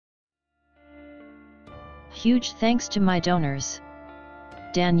Huge thanks to my donors,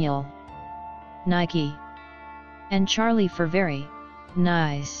 Daniel, Nike, and Charlie for very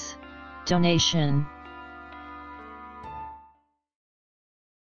nice donation.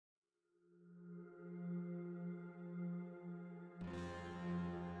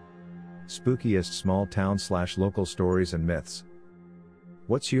 Spookiest small town / local stories and myths.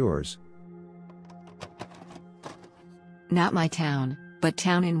 What's yours? Not my town, but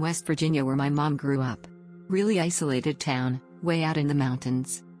town in West Virginia where my mom grew up. Really isolated town, way out in the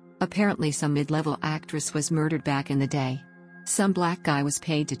mountains. Apparently some mid-level actress was murdered back in the day. Some black guy was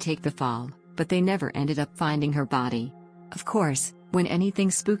paid to take the fall, but they never ended up finding her body. Of course, when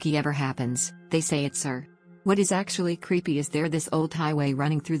anything spooky ever happens, they say it's her. What is actually creepy is there's this old highway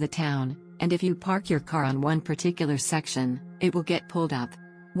running through the town, and if you park your car on one particular section, it will get pulled up.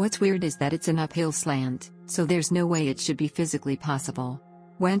 What's weird is that it's an uphill slant, so there's no way it should be physically possible.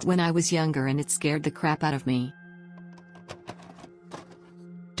 Went when I was younger and it scared the crap out of me.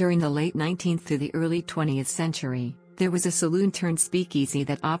 During the late 19th to the early 20th century, there was a saloon-turned-speakeasy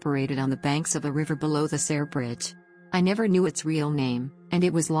that operated on the banks of a river below the Sayre Bridge. I never knew its real name, and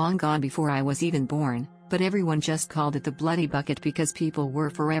it was long gone before I was even born, but everyone just called it the Bloody Bucket because people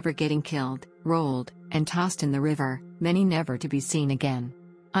were forever getting killed, rolled, and tossed in the river, many never to be seen again.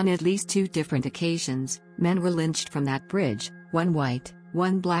 On at least 2 different occasions, men were lynched from that bridge, one white,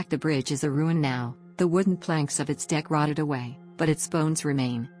 one black. The bridge is a ruin now, the wooden planks of its deck rotted away, but its bones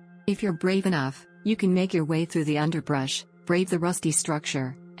remain. If you're brave enough, you can make your way through the underbrush, brave the rusty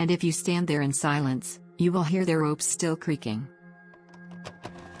structure, and if you stand there in silence, you will hear their ropes still creaking.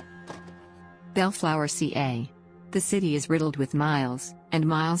 Bellflower, CA. The city is riddled with miles and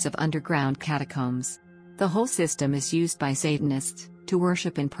miles of underground catacombs. The whole system is used by Satanists to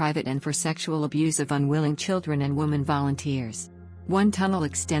worship in private and for sexual abuse of unwilling children and women volunteers. One tunnel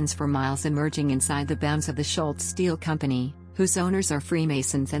extends for miles, emerging inside the bounds of the Schultz Steel Company, whose owners are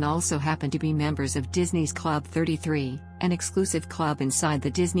Freemasons and also happen to be members of Disney's Club 33, an exclusive club inside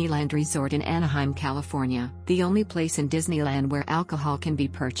the Disneyland Resort in Anaheim, California, the only place in Disneyland where alcohol can be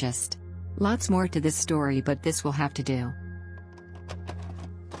purchased. Lots more to this story, but this will have to do.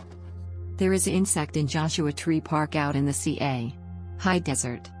 There is an insect in Joshua Tree Park out in the CA high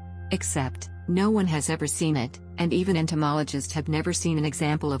desert. Except, no one has ever seen it, and even entomologists have never seen an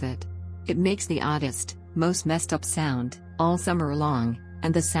example of it. It makes the oddest, most messed up sound, all summer long,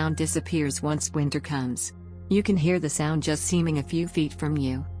 and the sound disappears once winter comes. You can hear the sound just seeming a few feet from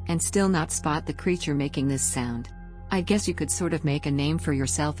you, and still not spot the creature making this sound. I guess you could sort of make a name for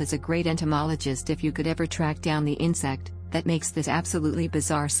yourself as a great entomologist if you could ever track down the insect that makes this absolutely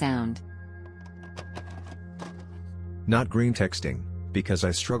bizarre sound. Not green texting, because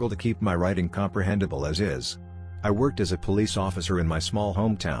I struggle to keep my writing comprehensible as is. I worked as a police officer in my small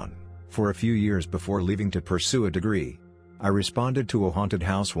hometown for a few years before leaving to pursue a degree. I responded to a haunted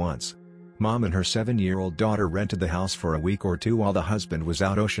house once. Mom and her 7-year-old daughter rented the house for a week or 2 while the husband was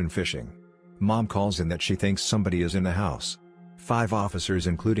out ocean fishing. Mom calls in that she thinks somebody is in the house. 5 officers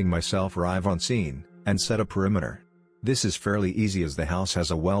including myself arrive on scene, and set a perimeter. This is fairly easy as the house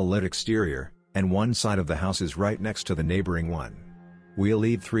has a well-lit exterior, and one side of the house is right next to the neighboring one. We'll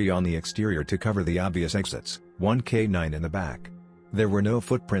leave 3 on the exterior to cover the obvious exits, 1 K9 in the back. There were no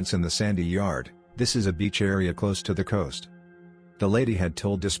footprints in the sandy yard. This is a beach area close to the coast. The lady had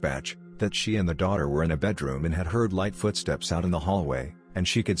told dispatch that she and the daughter were in a bedroom and had heard light footsteps out in the hallway, and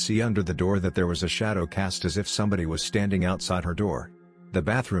she could see under the door that there was a shadow cast as if somebody was standing outside her door. The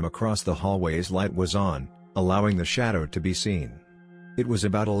bathroom across the hallway's light was on, allowing the shadow to be seen. It was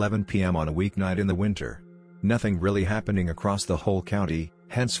about 11 p.m. on a weeknight in the winter. Nothing really happening across the whole county,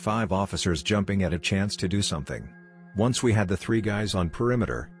 hence 5 officers jumping at a chance to do something. Once we had the 3 guys on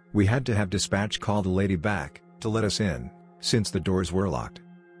perimeter, we had to have dispatch call the lady back to let us in, since the doors were locked.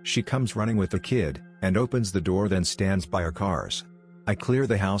 She comes running with the kid, and opens the door, then stands by our cars. I clear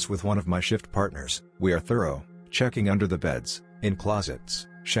the house with one of my shift partners. We are thorough, checking under the beds, in closets,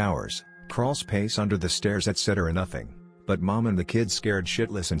 showers, crawl space under the stairs, etc. Nothing, but Mom and the kid scared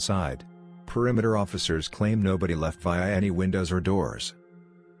shitless inside. Perimeter officers claim nobody left via any windows or doors.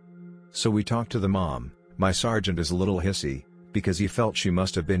 So we talked to the mom. My sergeant is a little hissy, because he felt she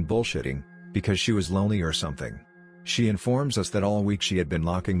must have been bullshitting, because she was lonely or something. She informs us that all week she had been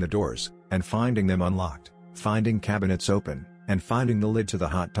locking the doors, and finding them unlocked, finding cabinets open, and finding the lid to the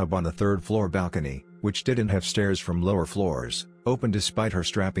hot tub on the 3rd floor balcony, which didn't have stairs from lower floors, open despite her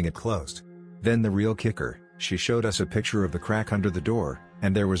strapping it closed. Then the real kicker, she showed us a picture of the crack under the door,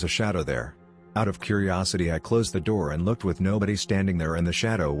 and there was a shadow there. Out of curiosity I closed the door and looked with nobody standing there, and the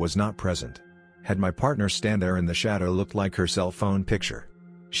shadow was not present. Had my partner stand there and the shadow looked like her cell phone picture.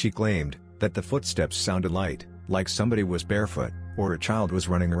 She claimed that the footsteps sounded light, like somebody was barefoot, or a child was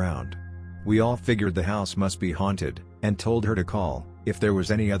running around. We all figured the house must be haunted, and told her to call, if there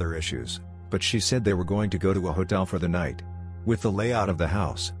was any other issues, but she said they were going to go to a hotel for the night. With the layout of the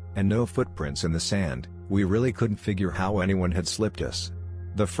house, and no footprints in the sand, we really couldn't figure how anyone had slipped us.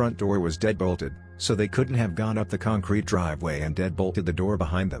 The front door was deadbolted, so they couldn't have gone up the concrete driveway and deadbolted the door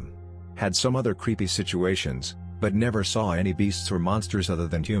behind them. Had some other creepy situations, but never saw any beasts or monsters other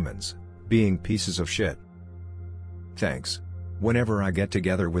than humans, being pieces of shit. Thanks. Whenever I get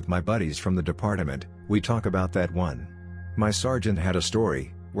together with my buddies from the department, we talk about that one. My sergeant had a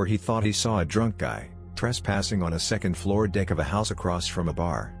story, where he thought he saw a drunk guy, trespassing on a second-floor deck of a house across from a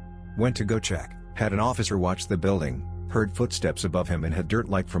bar. Went to go check, had an officer watch the building, heard footsteps above him and had dirt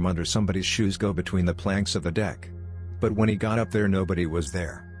like from under somebody's shoes go between the planks of the deck. But when he got up there nobody was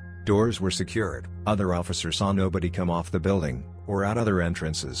there. Doors were secured, other officers saw nobody come off the building, or out other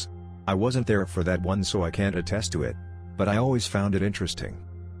entrances. I wasn't there for that one so I can't attest to it, but I always found it interesting.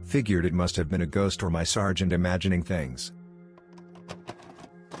 Figured it must have been a ghost or my sergeant imagining things.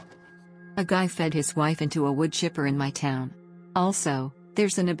 A guy fed his wife into a woodchipper in my town. Also,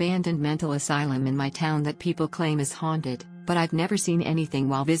 there's an abandoned mental asylum in my town that people claim is haunted, but I've never seen anything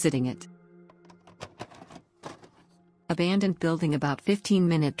while visiting it. Abandoned building about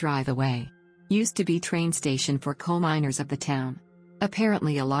 15-minute drive away. Used to be train station for coal miners of the town.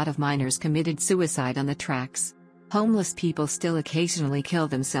 Apparently a lot of miners committed suicide on the tracks. Homeless people still occasionally kill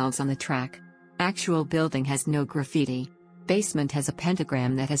themselves on the track. Actual building has no graffiti. Basement has a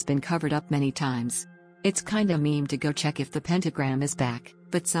pentagram that has been covered up many times. It's kinda meme to go check if the pentagram is back,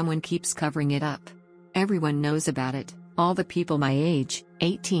 but someone keeps covering it up. Everyone knows about it, all the people my age,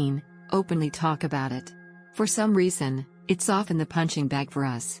 18, openly talk about it. For some reason, it's often the punching bag for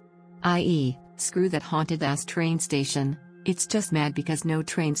us. I.e., screw that haunted-ass train station, it's just mad because no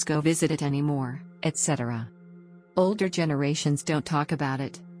trains go visit it anymore, etc. Older generations don't talk about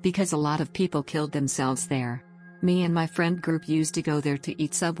it, because a lot of people killed themselves there. Me and my friend group used to go there to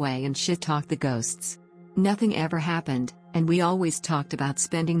eat Subway and shit-talk the ghosts. Nothing ever happened, and we always talked about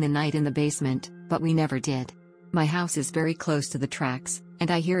spending the night in the basement, but we never did. My house is very close to the tracks, and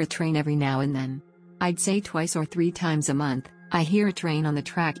I hear a train every now and then. I'd say twice or 3 times a month, I hear a train on the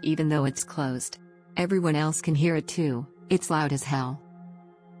track even though it's closed. Everyone else can hear it too, it's loud as hell.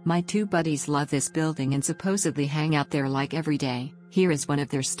 My 2 buddies love this building and supposedly hang out there like every day. Here is one of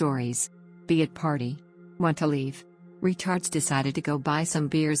their stories. Be at party. Want to leave. Retards decided to go buy some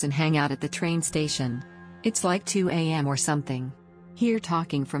beers and hang out at the train station. It's like 2 a.m. or something. Hear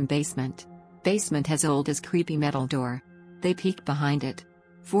talking from basement. Basement has old as creepy metal door. They peek behind it.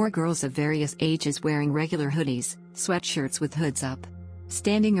 4 girls of various ages wearing regular hoodies, sweatshirts with hoods up.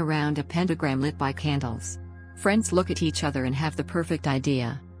 Standing around a pentagram lit by candles. Friends look at each other and have the perfect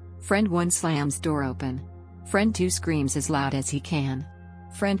idea. Friend 1 slams door open. Friend 2 screams as loud as he can.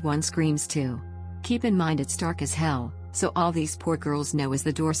 Friend 1 screams too. Keep in mind it's dark as hell, so all these poor girls know as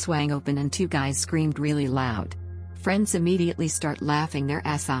the door swang open and 2 guys screamed really loud. Friends immediately start laughing their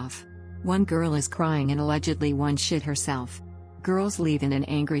ass off. 1 girl is crying and allegedly 1 shit herself. Girls leave in an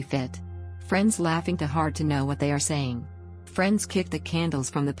angry fit. Friends laughing too hard to know what they are saying. Friends kick the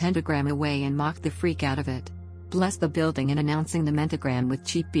candles from the pentagram away and mock the freak out of it. Bless the building and announcing the pentagram with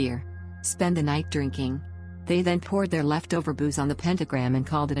cheap beer. Spend the night drinking. They then poured their leftover booze on the pentagram and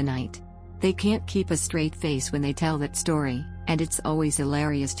called it a night. They can't keep a straight face when they tell that story, and it's always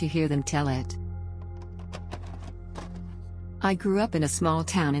hilarious to hear them tell it. I grew up in a small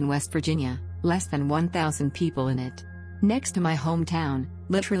town in West Virginia, less than 1,000 people in it. Next to my hometown,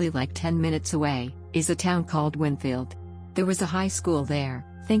 literally like 10 minutes away, is a town called Winfield. There was a high school there,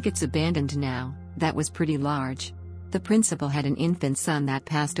 think it's abandoned now, that was pretty large. The principal had an infant son that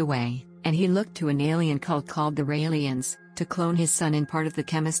passed away, and he looked to an alien cult called the Raelians, to clone his son in part of the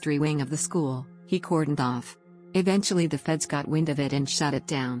chemistry wing of the school. He cordoned off. Eventually the feds got wind of it and shut it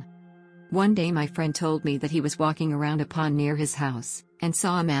down. One day my friend told me that he was walking around a pond near his house, and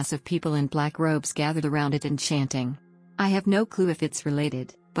saw a mass of people in black robes gathered around it and chanting. I have no clue if it's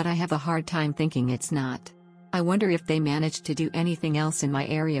related, but I have a hard time thinking it's not. I wonder if they managed to do anything else in my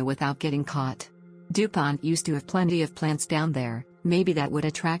area without getting caught. DuPont used to have plenty of plants down there, maybe that would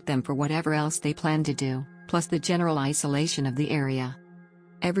attract them for whatever else they plan to do, plus the general isolation of the area.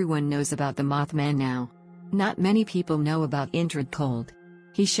 Everyone knows about the Mothman now. Not many people know about Indrid Cold.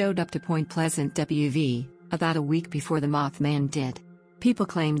 He showed up to Point Pleasant WV, about a week before the Mothman did. People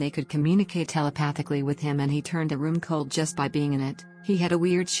claim they could communicate telepathically with him and he turned a room cold just by being in it. He had a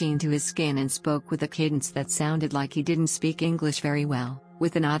weird sheen to his skin and spoke with a cadence that sounded like he didn't speak English very well,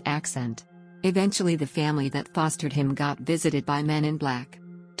 with an odd accent. Eventually the family that fostered him got visited by men in black.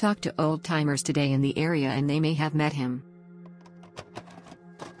 Talk to old-timers today in the area and they may have met him.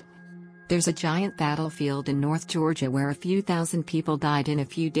 There's a giant battlefield in North Georgia where a few thousand people died in a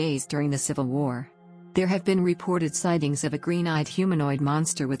few days during the Civil War. There have been reported sightings of a green-eyed humanoid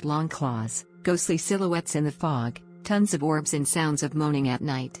monster with long claws, ghostly silhouettes in the fog, tons of orbs and sounds of moaning at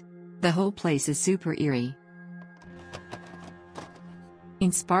night. The whole place is super eerie.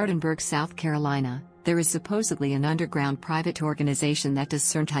 In Spartanburg, South Carolina, there is supposedly an underground private organization that does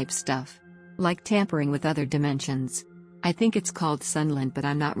certain-type stuff. Like tampering with other dimensions. I think it's called Sunland, but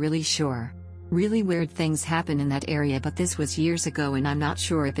I'm not really sure. Really weird things happen in that area, but this was years ago and I'm not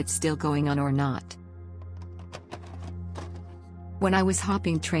sure if it's still going on or not. When I was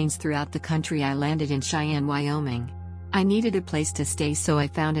hopping trains throughout the country, I landed in Cheyenne, Wyoming. I needed a place to stay, so I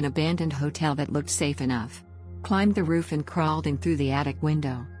found an abandoned hotel that looked safe enough. Climbed the roof and crawled in through the attic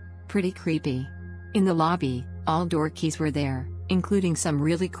window. Pretty creepy. In the lobby, all door keys were there, including some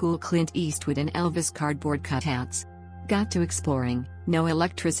really cool Clint Eastwood and Elvis cardboard cutouts. Got to exploring, no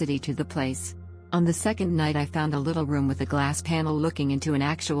electricity to the place. On the second night I found a little room with a glass panel looking into an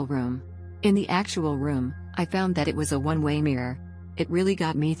actual room. In the actual room, I found that it was a one-way mirror. It really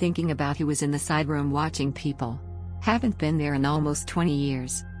got me thinking about who was in the side room watching people. Haven't been there in almost 20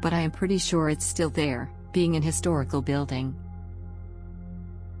 years, but I am pretty sure it's still there, being an historical building.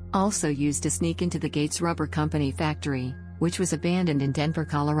 Also used to sneak into the Gates Rubber Company factory, which was abandoned in Denver,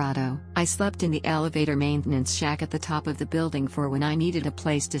 Colorado. I slept in the elevator maintenance shack at the top of the building for when I needed a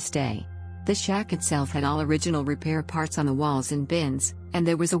place to stay. The shack itself had all original repair parts on the walls and bins, and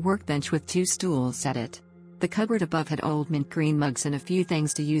there was a workbench with 2 stools at it. The cupboard above had old mint green mugs and a few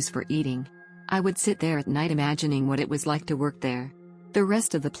things to use for eating. I would sit there at night imagining what it was like to work there. The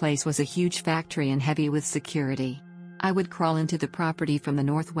rest of the place was a huge factory and heavy with security. I would crawl into the property from the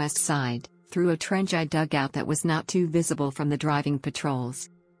northwest side, through a trench I dug out that was not too visible from the driving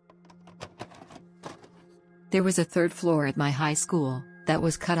patrols. There was a 3rd floor at my high school, that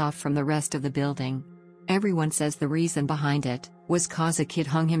was cut off from the rest of the building. Everyone says the reason behind it was cause a kid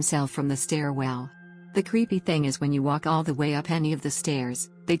hung himself from the stairwell. The creepy thing is when you walk all the way up any of the stairs,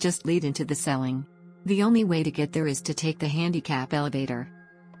 they just lead into the celling. The only way to get there is to take the handicap elevator.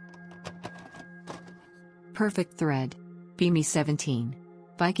 Perfect thread. Be me 17.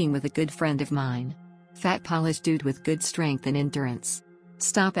 Biking with a good friend of mine. Fat polished dude with good strength and endurance.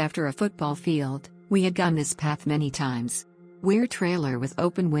 Stop after a football field. We had gone this path many times. We're trailer with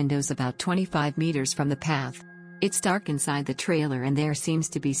open windows about 25 meters from the path. It's dark inside the trailer and there seems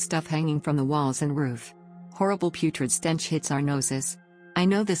to be stuff hanging from the walls and roof. Horrible putrid stench hits our noses. I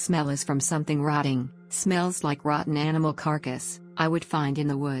know the smell is from something rotting, smells like rotten animal carcass I would find in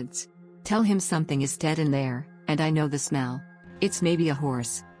the woods. Tell him something is dead in there, and I know the smell. It's maybe a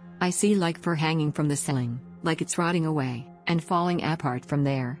horse. I see like fur hanging from the ceiling, like it's rotting away, and falling apart from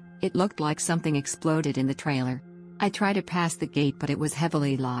there. It looked like something exploded in the trailer. I tried to pass the gate but it was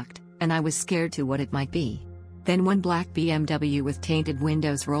heavily locked, and I was scared to what it might be. Then one black BMW with tainted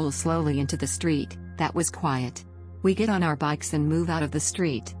windows rolls slowly into the street. That was quiet. We get on our bikes and move out of the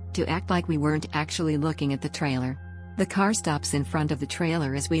street, to act like we weren't actually looking at the trailer. The car stops in front of the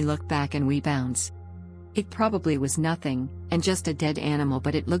trailer as we look back and we bounce. It probably was nothing, and just a dead animal,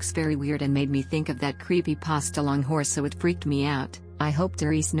 but it looks very weird and made me think of that creepy pastelong horse, so it freaked me out. I hope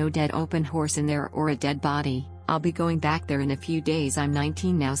there is no dead open horse in there or a dead body. I'll be going back there in a few days. I'm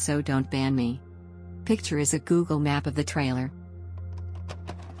 19 now, so don't ban me. Picture is a Google map of the trailer.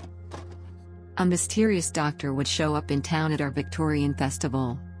 A mysterious doctor would show up in town at our Victorian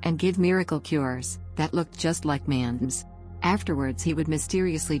festival, and give miracle cures, that looked just like man's. Afterwards he would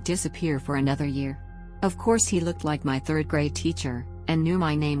mysteriously disappear for another year. Of course he looked like my 3rd grade teacher, and knew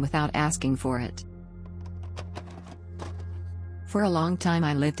my name without asking for it. For a long time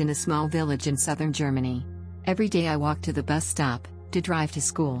I lived in a small village in southern Germany. Every day I walked to the bus stop, to drive to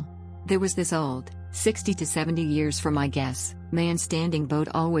school. There was this old, 60 to 70 years from my guess, man standing boat,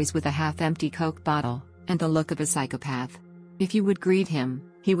 always with a half-empty Coke bottle, and the look of a psychopath. If you would greet him,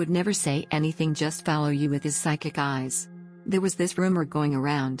 he would never say anything, just follow you with his psychic eyes. There was this rumor going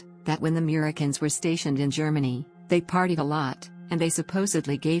around, that when the Americans were stationed in Germany, they partied a lot, and they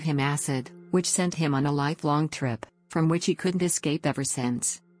supposedly gave him acid, which sent him on a lifelong trip, from which he couldn't escape ever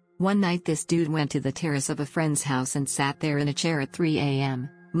since. One night this dude went to the terrace of a friend's house and sat there in a chair at 3 a.m.,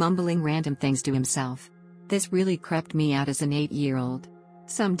 mumbling random things to himself. This really creeped me out as an 8-year-old.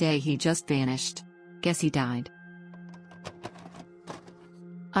 Someday he just vanished. Guess he died.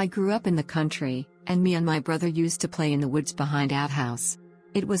 I grew up in the country, and me and my brother used to play in the woods behind outhouse.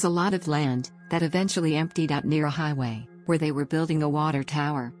 It was a lot of land, that eventually emptied out near a highway, where they were building a water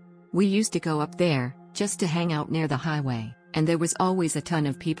tower. We used to go up there, just to hang out near the highway, and there was always a ton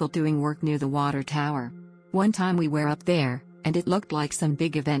of people doing work near the water tower. One time we were up there, and it looked like some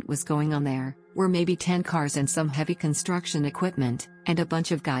big event was going on there, were maybe 10 cars and some heavy construction equipment, and a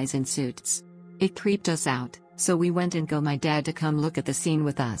bunch of guys in suits. It creeped us out, so we went and got my dad to come look at the scene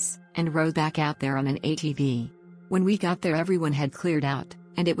with us, and rode back out there on an ATV. When we got there everyone had cleared out,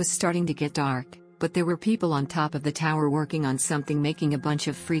 and it was starting to get dark, but there were people on top of the tower working on something making a bunch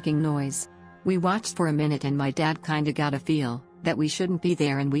of freaking noise. We watched for a minute and my dad kinda got a feel that we shouldn't be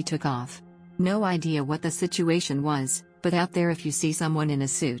there and we took off. No idea what the situation was, but out there if you see someone in a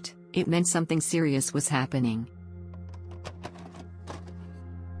suit, it meant something serious was happening.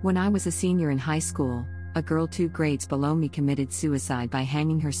 When I was a senior in high school, a girl 2 grades below me committed suicide by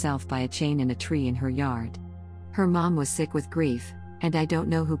hanging herself by a chain in a tree in her yard. Her mom was sick with grief, and I don't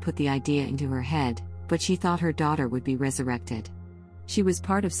know who put the idea into her head, but she thought her daughter would be resurrected. She was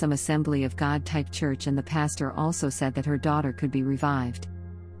part of some Assembly of God type church and the pastor also said that her daughter could be revived.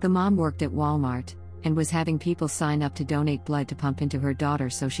 The mom worked at Walmart, and was having people sign up to donate blood to pump into her daughter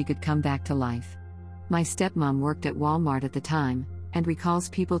so she could come back to life. My stepmom worked at Walmart at the time, and recalls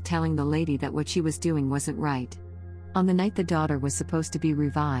people telling the lady that what she was doing wasn't right. On the night the daughter was supposed to be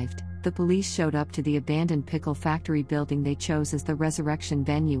revived, the police showed up to the abandoned pickle factory building they chose as the resurrection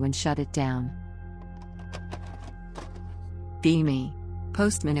venue and shut it down. Be me.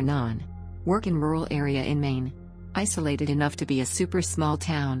 Postmanon. Work in rural area in Maine. Isolated enough to be a super small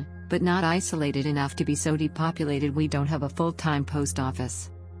town, but not isolated enough to be so depopulated we don't have a full-time post office.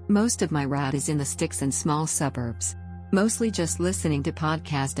 Most of my route is in the sticks and small suburbs. Mostly just listening to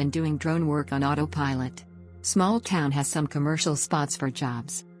podcast and doing drone work on autopilot. Small town has some commercial spots for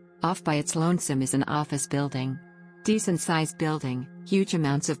jobs. Off by its lonesome is an office building. Decent sized building, huge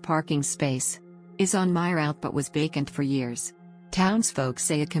amounts of parking space. Is on my route but was vacant for years. Townsfolk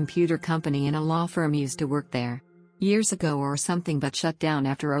say a computer company and a law firm used to work there. Years ago or something but shut down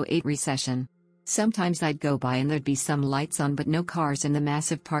after '08 recession. Sometimes I'd go by and there'd be some lights on but no cars in the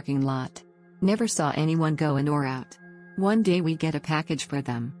massive parking lot. Never saw anyone go in or out. One day we get a package for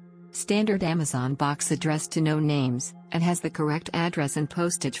them. Standard Amazon box addressed to no names, and has the correct address and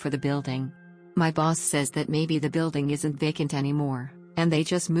postage for the building. My boss says that maybe the building isn't vacant anymore, and they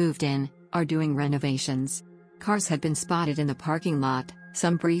just moved in, are doing renovations. Cars had been spotted in the parking lot,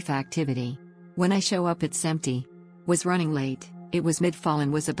 some brief activity. When I show up it's empty. Was running late, it was mid-fall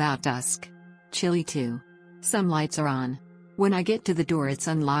and was about dusk. Chilly too. Some lights are on. When I get to the door it's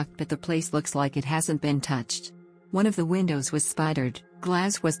unlocked but the place looks like it hasn't been touched. One of the windows was spidered,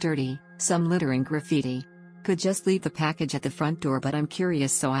 glass was dirty, some litter and graffiti. Could just leave the package at the front door but I'm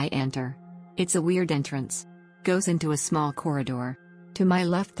curious so I enter. It's a weird entrance. Goes into a small corridor. To my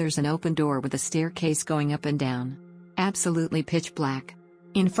left there's an open door with a staircase going up and down. Absolutely pitch black.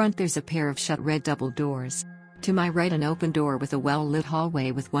 In front there's a pair of shut red double doors. To my right an open door with a well-lit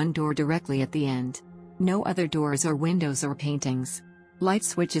hallway with one door directly at the end. No other doors or windows or paintings. Light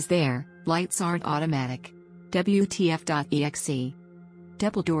switch is there, lights aren't automatic. WTF.exe.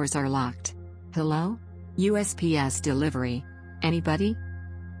 Double doors are locked. Hello? USPS delivery. Anybody?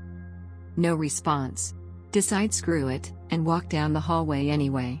 No response. Decide screw it, and walk down the hallway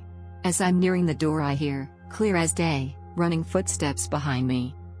anyway. As I'm nearing the door I hear, clear as day, running footsteps behind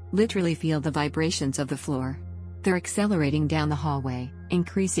me. Literally feel the vibrations of the floor. They're accelerating down the hallway,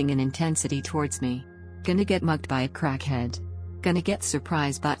 increasing in intensity towards me. Gonna get mugged by a crackhead. Gonna get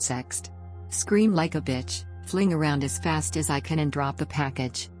surprise butt sexed. Scream like a bitch, fling around as fast as I can and drop the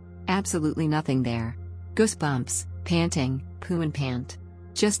package. Absolutely nothing there. Goosebumps, panting, poo and pant.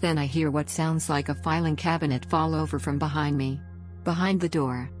 Just then I hear what sounds like a filing cabinet fall over from behind me. Behind the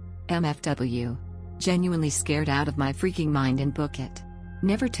door. MFW. Genuinely scared out of my freaking mind and book it.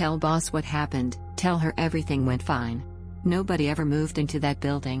 Never tell boss what happened, tell her everything went fine. Nobody ever moved into that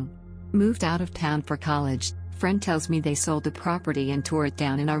building. Moved out of town for college, friend tells me they sold the property and tore it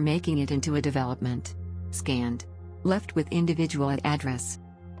down and are making it into a development. Scanned. Left with individual at address.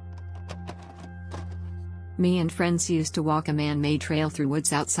 Me and friends used to walk a man-made trail through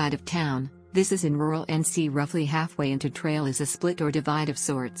woods outside of town. This is in rural NC. Roughly halfway into trail is a split or divide of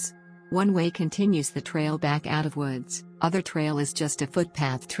sorts. One way continues the trail back out of woods, other trail is just a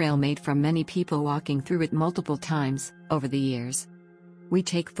footpath trail made from many people walking through it multiple times, over the years. We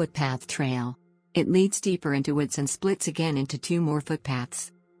take footpath trail. It leads deeper into woods and splits again into 2 more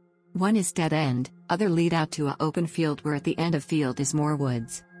footpaths. One is dead end, other lead out to a open field where at the end of field is more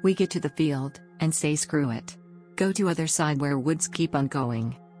woods. We get to the field, and say screw it. Go to other side where woods keep on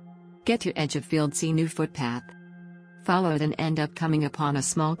going. Get to edge of field, see new footpath. Follow it and end up coming upon a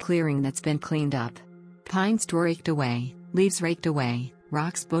small clearing that's been cleaned up. Pines raked away, leaves raked away,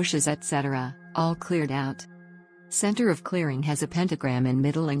 rocks, bushes, etc., all cleared out. Center of clearing has a pentagram in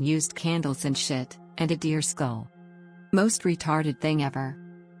middle and used candles and shit, and a deer skull. Most retarded thing ever.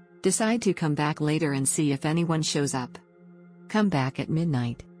 Decide to come back later and see if anyone shows up. Come back at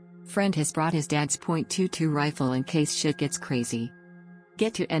midnight. Friend has brought his dad's .22 rifle in case shit gets crazy.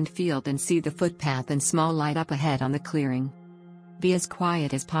 Get to Enfield and see the footpath and small light up ahead on the clearing. Be as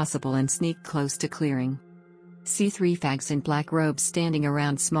quiet as possible and sneak close to clearing. See 3 fags in black robes standing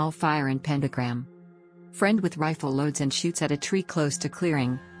around small fire and pentagram. Friend with rifle loads and shoots at a tree close to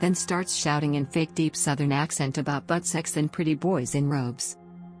clearing, then starts shouting in fake deep southern accent about butt sex and pretty boys in robes.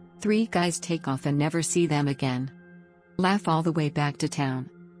 3 guys take off and never see them again. Laugh all the way back to town.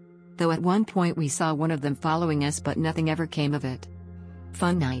 Though at one point we saw one of them following us, but nothing ever came of it.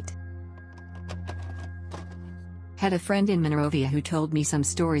 Fun night. Had a friend in Monrovia who told me some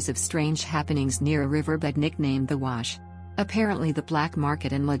stories of strange happenings near a riverbed nicknamed the Wash. Apparently the black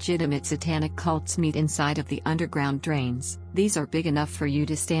market and legitimate satanic cults meet inside of the underground drains. These are big enough for you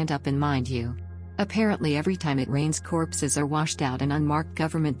to stand up and mind you. Apparently every time it rains, corpses are washed out and unmarked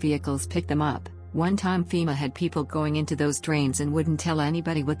government vehicles pick them up. One time FEMA had people going into those drains and wouldn't tell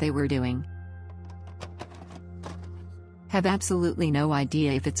anybody what they were doing. Have absolutely no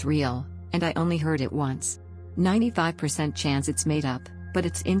idea if it's real, and I only heard it once. 95% chance it's made up, but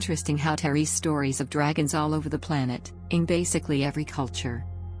it's interesting how Terry's stories of dragons all over the planet, in basically every culture.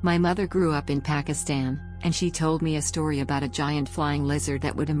 My mother grew up in Pakistan, and she told me a story about a giant flying lizard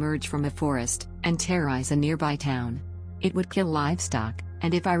that would emerge from a forest and terrorize a nearby town. It would kill livestock,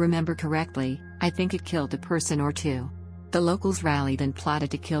 and if I remember correctly, I think it killed a person or 2. The locals rallied and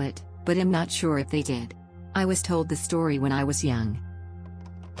plotted to kill it, but I'm not sure if they did. I was told the story when I was young.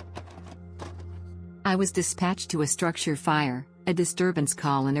 I was dispatched to a structure fire, a disturbance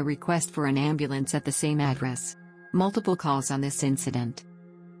call and a request for an ambulance at the same address. Multiple calls on this incident.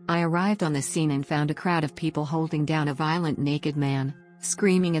 I arrived on the scene and found a crowd of people holding down a violent naked man,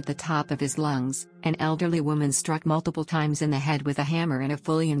 screaming at the top of his lungs, an elderly woman struck multiple times in the head with a hammer in a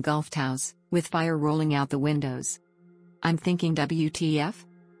fully engulfed house, with fire rolling out the windows. I'm thinking WTF?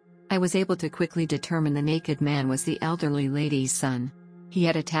 I was able to quickly determine the naked man was the elderly lady's son. He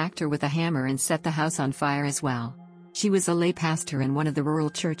had attacked her with a hammer and set the house on fire as well. She was a lay pastor in one of the rural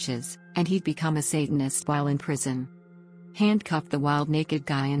churches, and he'd become a Satanist while in prison. Handcuffed the wild naked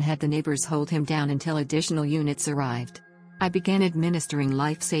guy and had the neighbors hold him down until additional units arrived. I began administering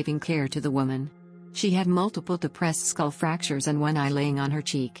life-saving care to the woman. She had multiple depressed skull fractures and one eye laying on her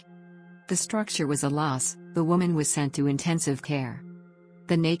cheek. The structure was a loss. The woman was sent to intensive care.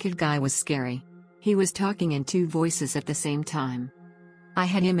 The naked guy was scary. He was talking in 2 voices at the same time. I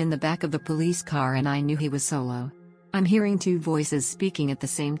had him in the back of the police car and I knew he was solo. I'm hearing 2 voices speaking at the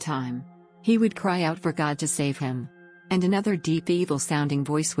same time. He would cry out for God to save him. And another deep evil-sounding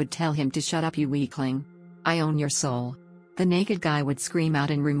voice would tell him to shut up, you weakling. I own your soul. The naked guy would scream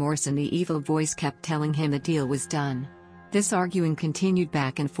out in remorse and the evil voice kept telling him the deal was done. This arguing continued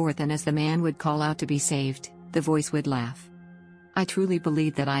back and forth, and as the man would call out to be saved, the voice would laugh. I truly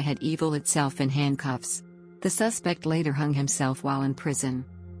believed that I had evil itself in handcuffs. The suspect later hung himself while in prison.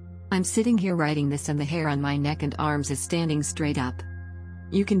 I'm sitting here writing this and the hair on my neck and arms is standing straight up.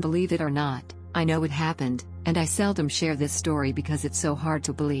 You can believe it or not, I know it happened, and I seldom share this story because it's so hard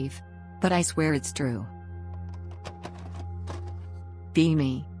to believe. But I swear it's true. Be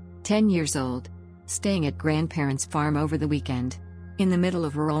me. 10 years old. Staying at grandparents' farm over the weekend. In the middle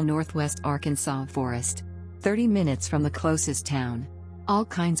of rural northwest Arkansas forest. 30 minutes from the closest town. All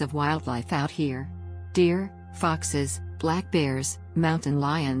kinds of wildlife out here. Deer, foxes, black bears, mountain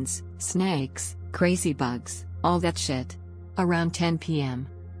lions, snakes, crazy bugs, all that shit. Around 10 p.m.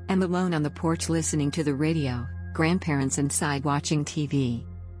 I'm alone on the porch listening to the radio, grandparents inside watching TV.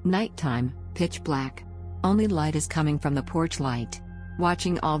 Nighttime, pitch black. Only light is coming from the porch light.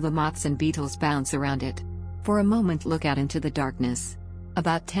 Watching all the moths and beetles bounce around it. For a moment look out into the darkness.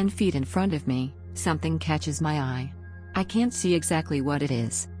 About 10 feet in front of me, something catches my eye. I can't see exactly what it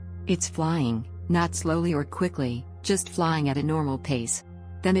is. It's flying, not slowly or quickly, just flying at a normal pace.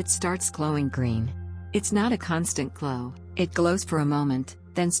 Then it starts glowing green. It's not a constant glow, it glows for a moment,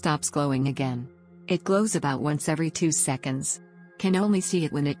 then stops glowing again. It glows about once every 2 seconds. Can only see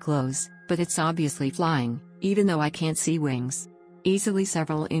it when it glows, but it's obviously flying, even though I can't see wings. Easily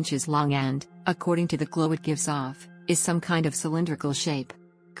several inches long and, according to the glow it gives off, is some kind of cylindrical shape.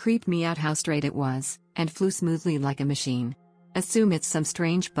 Creeped me out how straight it was, and flew smoothly like a machine. Assume it's some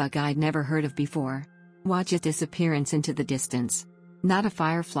strange bug I'd never heard of before. Watch its disappearance into the distance. Not a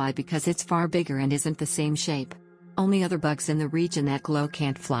firefly because it's far bigger and isn't the same shape. Only other bugs in the region that glow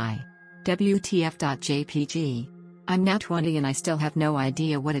can't fly. WTF.jpg. I'm now 20 and I still have no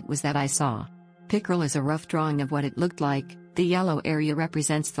idea what it was that I saw. pickerel is a rough drawing of what it looked like. The yellow area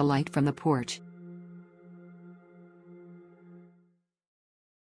represents the light from the porch,